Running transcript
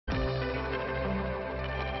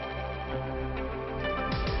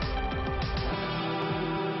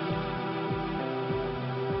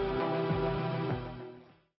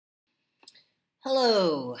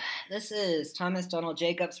Hello, this is Thomas Donald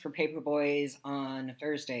Jacobs for Paperboys on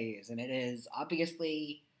Thursdays, and it is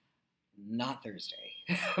obviously not Thursday.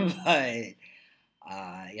 But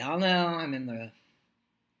y'all know I'm in the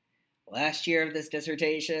last year of this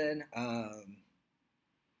dissertation.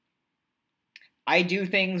 I do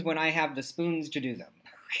things when I have the spoons to do them.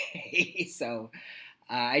 Okay, so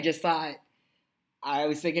I just thought I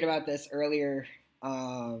was thinking about this earlier,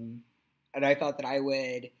 and I thought that I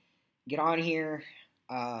would get on here,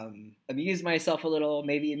 amuse myself a little,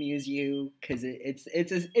 maybe amuse you, because it's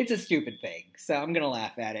a stupid thing. So I'm gonna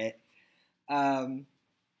laugh at it. Um,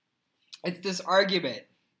 it's this argument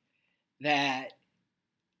that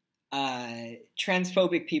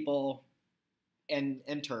transphobic people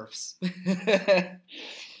and turfs, a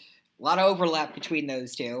lot of overlap between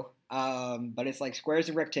those two, but it's like squares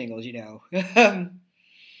and rectangles, you know.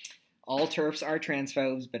 All turfs are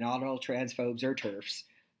transphobes, but not all transphobes are turfs.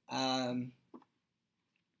 Um,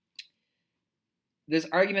 this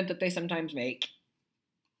argument that they sometimes make,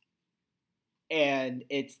 and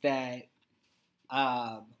it's that,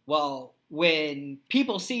 well, when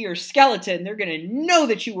people see your skeleton, they're going to know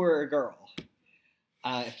that you were a girl.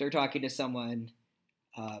 If they're talking to someone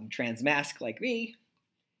transmasc like me,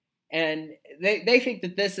 and they think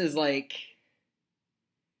that this is like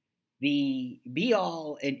the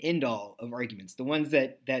be-all and end-all of arguments, the ones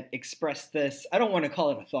that express this. I don't want to call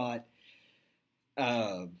it a thought.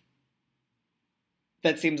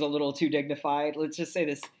 That seems a little too dignified. Let's just say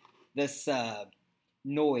this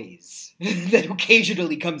noise that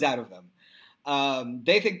occasionally comes out of them.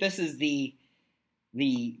 They think this is the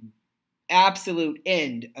absolute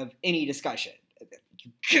end of any discussion.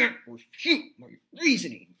 You can't refute my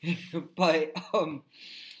reasoning. But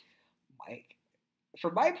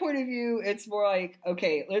from my point of view, it's more like,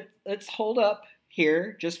 okay, let's hold up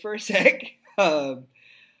here just for a sec.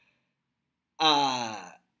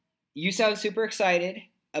 You sound super excited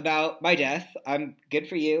about my death. I'm good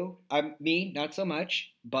for you. I'm me, not so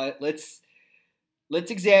much. But let's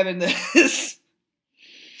examine this.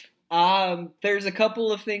 There's a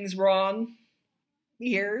couple of things wrong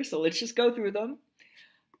here, so let's just go through them.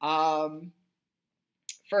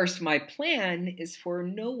 First, my plan is for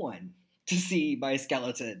no one to see my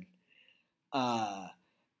skeleton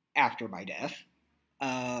after my death.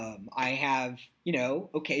 I have,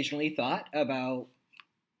 occasionally thought about,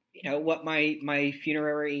 what my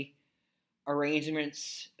funerary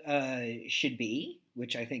arrangements should be,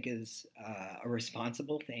 which I think is a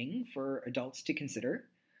responsible thing for adults to consider.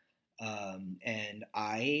 And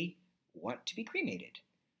I want to be cremated.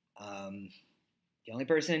 The only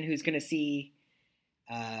person who's going to see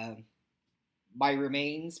my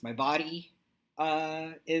remains, my body,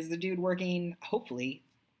 is the dude working, hopefully,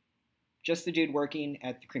 just the dude working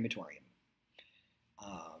at the crematorium.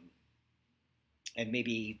 And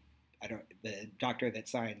maybe, the doctor that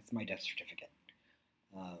signs my death certificate.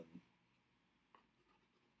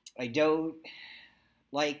 I don't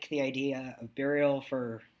like the idea of burial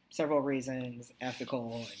for several reasons,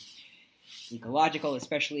 ethical and ecological,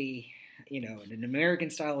 especially, in an American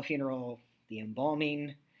style of funeral, the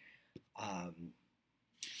embalming.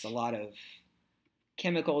 It's a lot of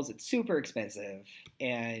chemicals. It's super expensive.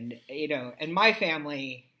 And, in my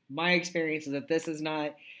family, my experience is that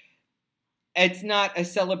it's not a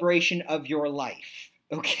celebration of your life,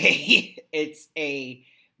 okay? It's a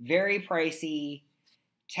very pricey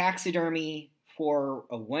taxidermy for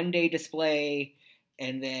a one-day display,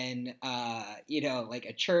 and then, like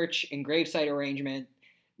a church and gravesite arrangement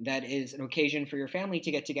that is an occasion for your family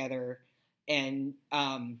to get together and,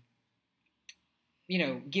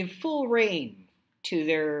 give full reign to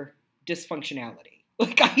their dysfunctionality.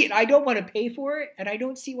 Like, I don't want to pay for it, and I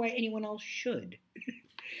don't see why anyone else should.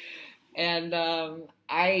 And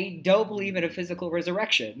I don't believe in a physical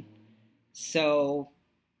resurrection. So,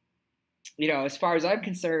 as far as I'm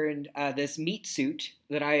concerned, this meat suit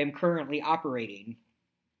that I am currently operating,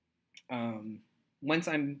 once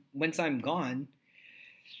I'm gone,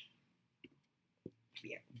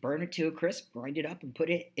 yeah, burn it to a crisp, grind it up, and put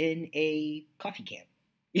it in a coffee can.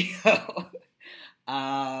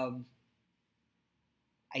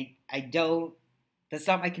 I don't. That's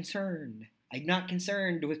not my concern. I'm not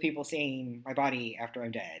concerned with people seeing my body after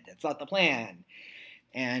I'm dead. That's not the plan.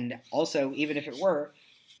 And also, even if it were,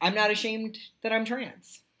 I'm not ashamed that I'm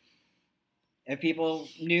trans. If people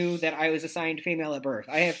knew that I was assigned female at birth,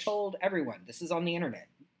 I have told everyone. This is on the internet.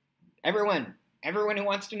 Everyone who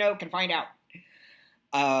wants to know can find out.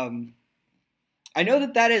 I know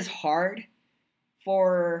that is hard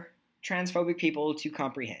for transphobic people to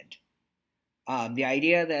comprehend. The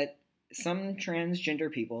idea that some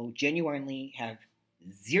transgender people genuinely have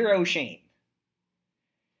zero shame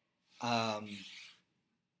um,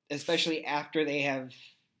 especially after they have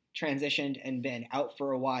transitioned and been out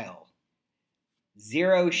for a while.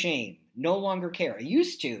 Zero shame. No longer care. I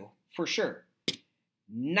used to, for sure.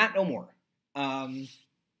 Not no more.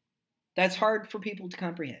 That's hard for people to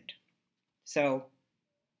comprehend. So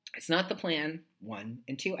it's not the plan, one.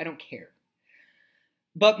 And two, I don't care.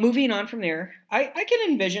 But moving on from there, I can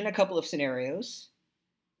envision a couple of scenarios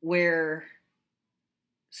where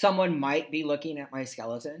someone might be looking at my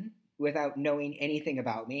skeleton without knowing anything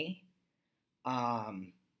about me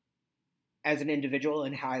as an individual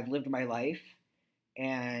and how I've lived my life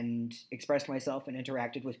and expressed myself and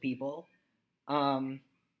interacted with people, and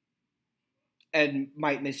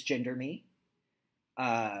might misgender me.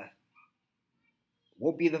 Won't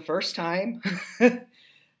be the first time,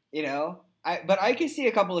 you know. But I can see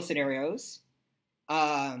a couple of scenarios,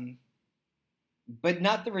 but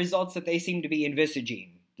not the results that they seem to be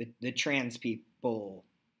envisaging. The trans people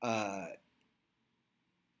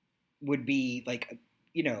would be like,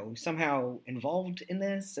 you know, somehow involved in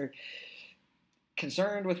this or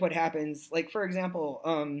concerned with what happens. Like, for example,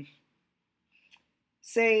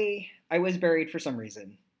 say I was buried for some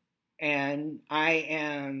reason and I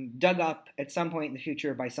am dug up at some point in the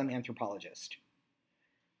future by some anthropologist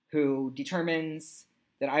who determines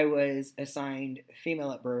that I was assigned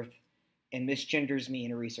female at birth and misgenders me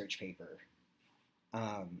in a research paper.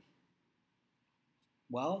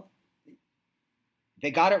 Well,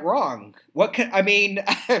 they got it wrong.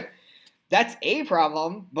 That's a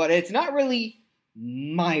problem, but it's not really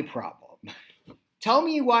my problem. Tell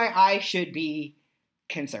me why I should be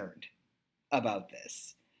concerned about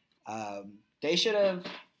this. They should have,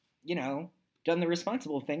 you know, done the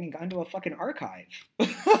responsible thing and gone to a fucking archive.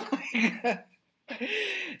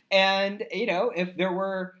 And, you know, if there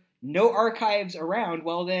were no archives around,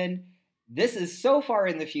 well then, this is so far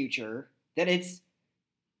in the future that it's,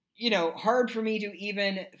 you know, hard for me to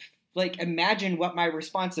even, like, imagine what my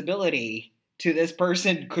responsibility to this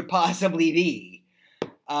person could possibly be.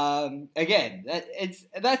 Again,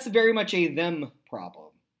 that's very much a them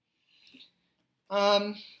problem.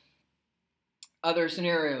 Other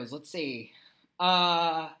scenarios, let's see.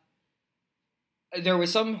 There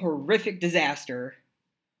was some horrific disaster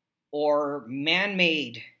or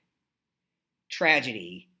man-made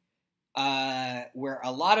tragedy where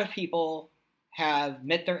a lot of people have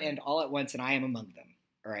met their end all at once, and I am among them,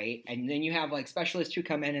 right? And then you have like specialists who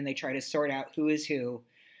come in and they try to sort out who is who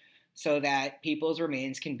so that people's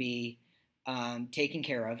remains can be taken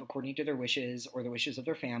care of according to their wishes or the wishes of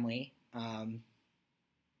their family.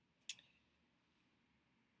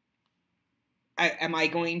 Am I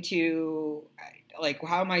going to, like,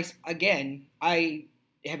 how am I, again, I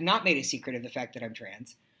have not made a secret of the fact that I'm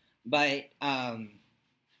trans, but,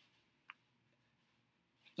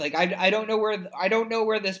 like, I don't know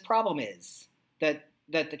where this problem is that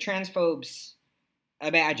the transphobes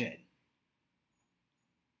imagine.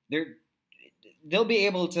 They'll be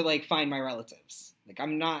able to, like, find my relatives. Like,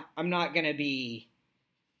 I'm not gonna be,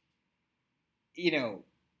 you know,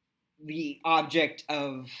 the object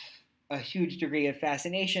of a huge degree of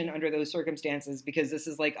fascination under those circumstances because this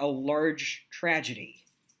is like a large tragedy.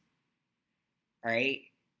 All right?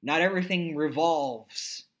 Not everything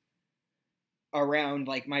revolves around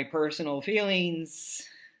like my personal feelings.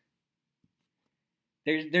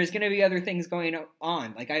 There's going to be other things going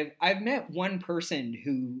on. Like I've met one person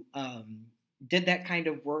who did that kind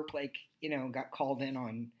of work, like, you know, got called in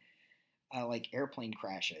on like airplane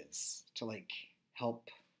crashes to like help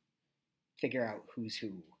figure out who's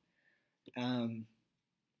who.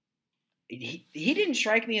 He didn't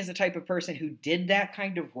strike me as the type of person who did that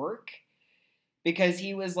kind of work because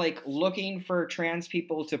he was like looking for trans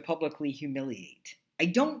people to publicly humiliate. I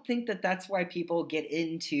don't think that that's why people get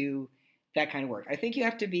into that kind of work. I think you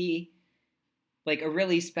have to be like a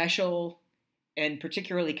really special and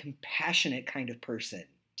particularly compassionate kind of person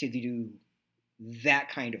to do that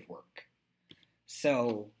kind of work.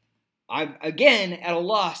 So I'm again at a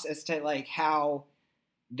loss as to like how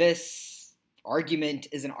this argument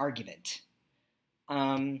is an argument.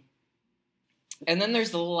 And then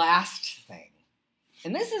there's the last thing.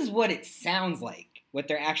 And this is what it sounds like. What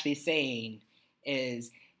they're actually saying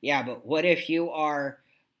is, yeah, but what if you are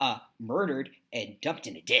murdered and dumped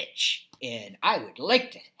in a ditch? And I would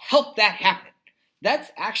like to help that happen.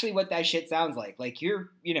 That's actually what that shit sounds like. Like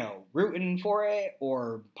you're, you know, rooting for it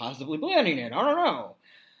or possibly planning it. I don't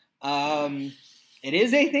know. It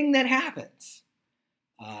is a thing that happens.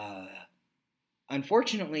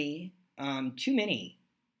 Unfortunately, too many,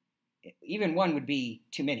 even one would be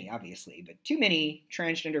too many, obviously, but too many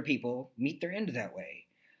transgender people meet their end that way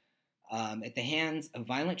at the hands of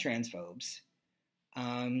violent transphobes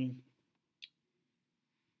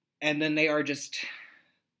and then they are just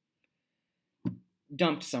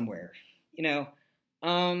dumped somewhere.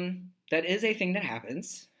 That is a thing that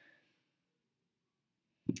happens.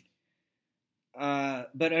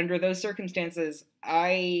 But under those circumstances,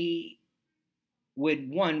 I would,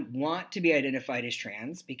 one, want to be identified as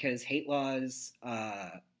trans because hate laws,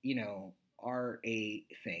 are a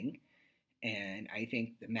thing. And I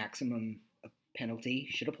think the maximum penalty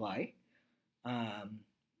should apply.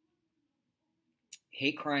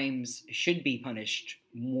 Hate crimes should be punished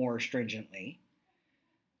more stringently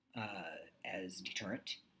as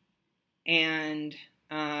deterrent. And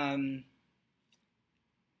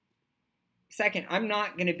second, I'm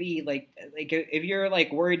not going to be like if you're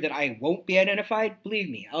like worried that I won't be identified, believe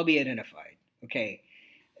me, I'll be identified. Okay,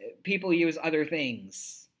 people use other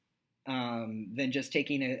things than just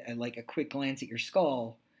taking a quick glance at your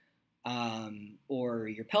skull or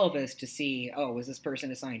your pelvis to see, oh, was this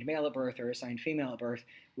person assigned male at birth or assigned female at birth,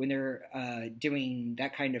 when they're doing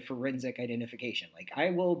that kind of forensic identification. Like, I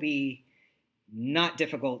will be not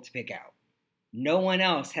difficult to pick out. No one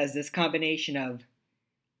else has this combination of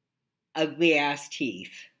ugly ass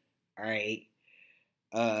teeth. All right.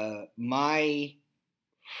 My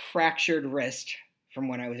fractured wrist from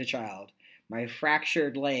when I was a child, my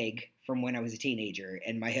fractured leg from when I was a teenager,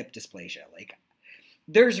 and my hip dysplasia. Like,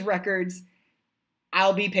 there's records.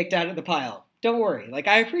 I'll be picked out of the pile. Don't worry. Like,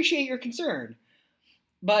 I appreciate your concern,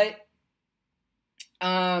 but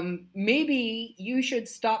maybe you should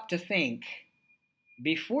stop to think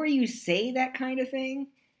before you say that kind of thing.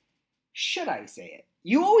 Should I say it?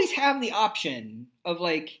 You always have the option of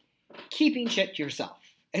like keeping shit to yourself,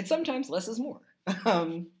 and sometimes less is more.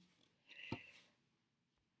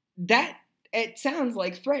 That it sounds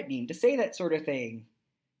like threatening to say that sort of thing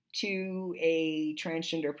to a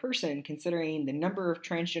transgender person, considering the number of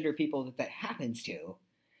transgender people that happens to,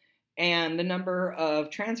 and the number of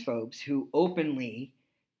transphobes who openly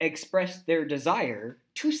express their desire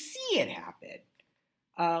to see it happen.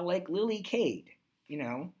 Like Lily Cade,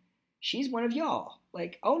 she's one of y'all.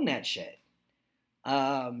 Like, own that shit.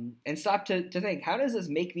 And stop to think, how does this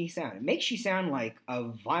make me sound? It makes you sound like a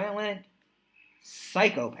violent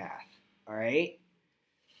psychopath, all right?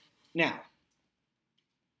 Now,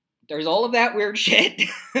 there's all of that weird shit.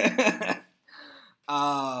 None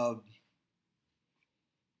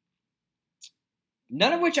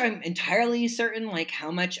of which I'm entirely certain, like,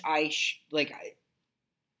 how much I'll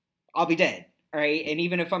be dead, all right? And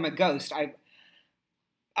even if I'm a ghost,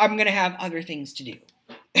 I'm going to have other things to do.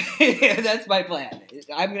 That's my plan.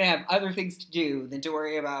 I'm going to have other things to do than to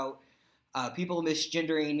worry about people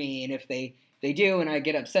misgendering me. And if they do and I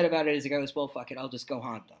get upset about it as a ghost, well, fuck it, I'll just go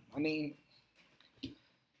haunt them. I mean,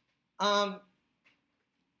 but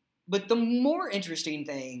the more interesting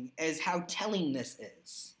thing is how telling this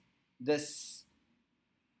is. This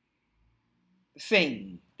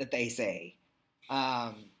thing that they say.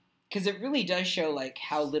 Because it really does show, like,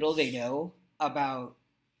 how little they know about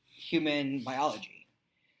human biology.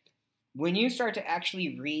 When you start to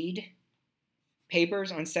actually read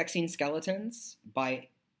papers on sexing skeletons by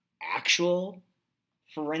actual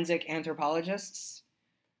forensic anthropologists,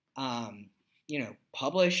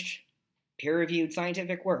 published, peer-reviewed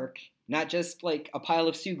scientific work, not just like a pile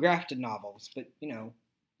of Sue Grafton novels, but,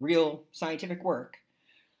 real scientific work,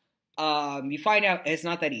 you find out it's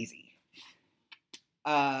not that easy.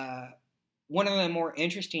 One of the more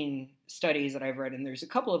interesting studies that I've read, and there's a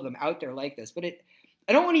couple of them out there like this, but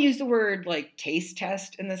I don't want to use the word like taste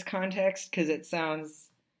test in this context because it sounds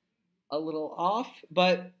a little off,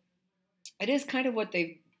 but it is kind of what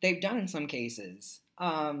they've done in some cases.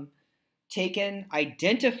 Taken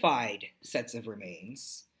identified sets of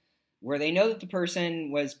remains where they know that the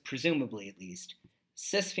person was presumably, at least,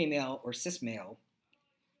 cis female or cis male,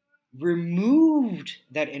 removed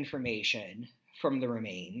that information from the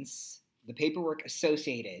remains, the paperwork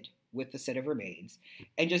associated with the set of remains,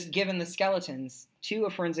 and just given the skeletons to a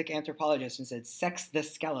forensic anthropologist and said, sex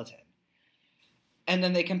this skeleton. And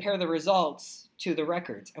then they compare the results to the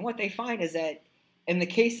records. And what they find is that in the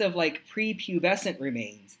case of like prepubescent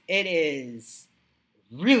remains, it is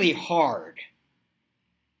really hard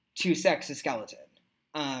to sex a skeleton.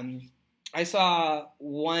 I saw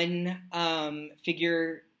one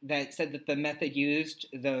figure that said that the method used,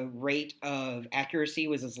 the rate of accuracy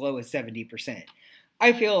was as low as 70%.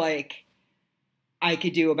 I feel like I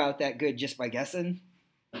could do about that good just by guessing.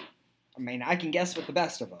 I mean, I can guess with the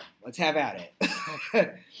best of them. Let's have at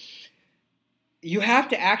it. You have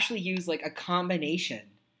to actually use like a combination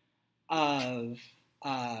of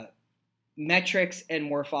metrics and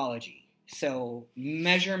morphology. So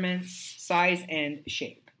measurements, size, and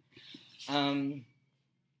shape.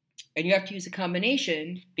 And you have to use a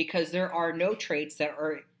combination because there are no traits that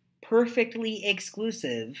are perfectly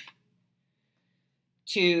exclusive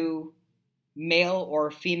to male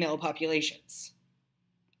or female populations.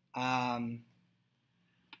 Because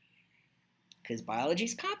biology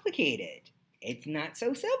is complicated. It's not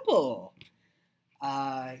so simple.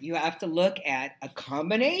 You have to look at a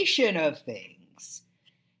combination of things.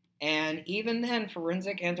 And even then,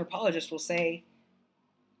 forensic anthropologists will say,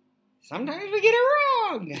 sometimes we get it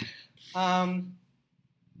wrong.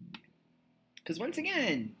 Because once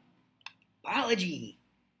again, biology,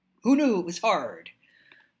 who knew it was hard?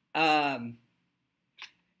 That's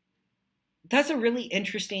a really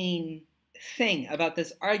interesting thing about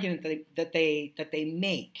this argument that they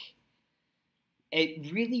make.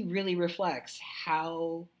 It really, really reflects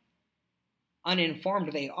how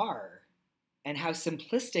uninformed they are and how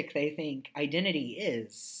simplistic they think identity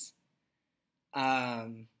is.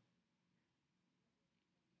 And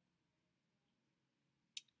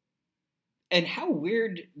how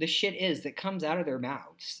weird the shit is that comes out of their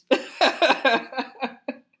mouths.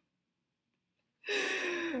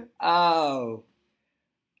 Oh,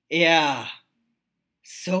 yeah.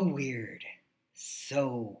 So weird.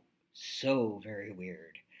 So very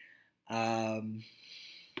weird.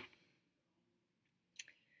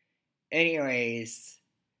 Anyways,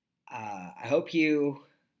 I hope you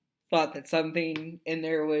thought that something in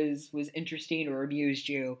there was interesting or amused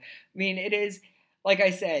you. I mean, it is, like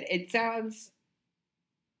I said, it sounds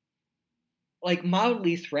like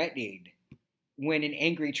mildly threatening when an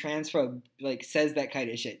angry transphobe like says that kind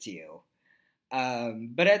of shit to you.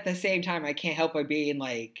 But at the same time, I can't help but being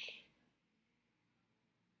like,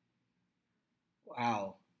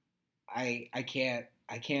 wow, I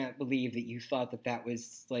can't believe that you thought that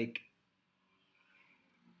was like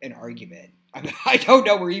an argument. I mean, I don't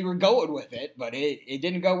know where you were going with it, but it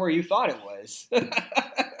didn't go where you thought it was.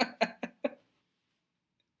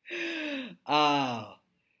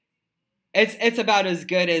 It's about as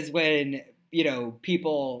good as when, you know,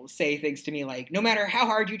 people say things to me like, no matter how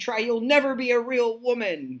hard you try, you'll never be a real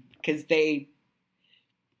woman, because they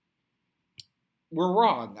were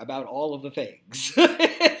wrong about all of the things.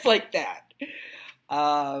 It's like that.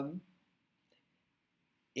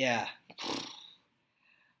 Yeah.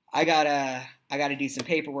 I gotta do some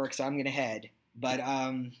paperwork, so I'm gonna head. But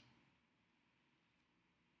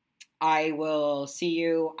I will see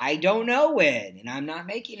you. I don't know when, and I'm not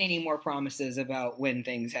making any more promises about when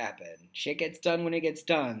things happen. Shit gets done when it gets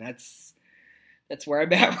done. That's where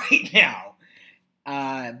I'm at right now.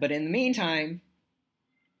 But in the meantime,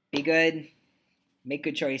 be good, make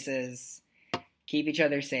good choices, keep each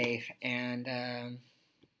other safe, and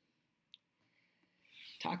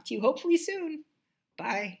talk to you hopefully soon.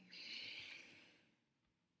 Bye.